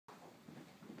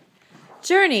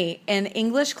Journey in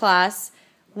English class,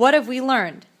 what have we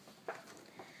learned?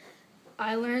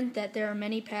 I learned that there are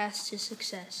many paths to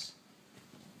success.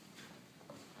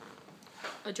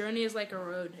 A journey is like a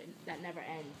road that never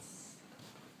ends.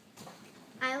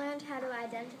 I learned how to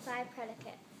identify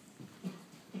predicates.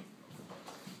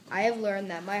 I have learned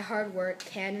that my hard work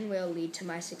can and will lead to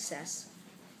my success.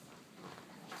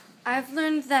 I've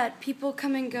learned that people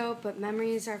come and go, but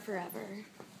memories are forever.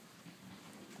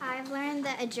 I've learned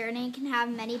that a journey can have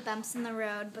many bumps in the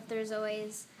road, but there's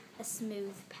always a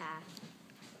smooth path.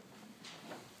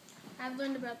 I've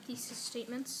learned about thesis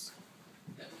statements.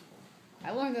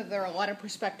 I learned that there are a lot of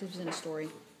perspectives in a story.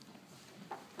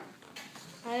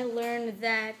 I learned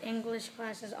that English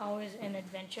class is always an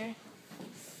adventure.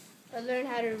 I learned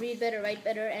how to read better, write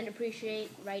better, and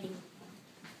appreciate writing.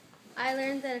 I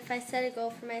learned that if I set a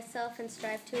goal for myself and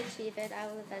strive to achieve it, I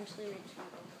will eventually reach my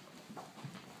goal.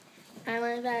 I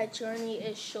learned that a journey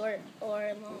is short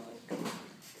or long.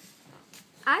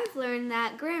 I've learned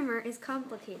that grammar is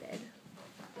complicated.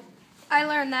 I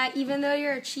learned that even though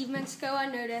your achievements go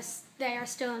unnoticed, they are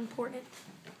still important.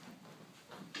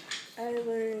 I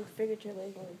learned figurative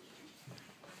language.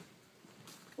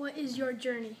 What is your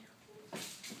journey?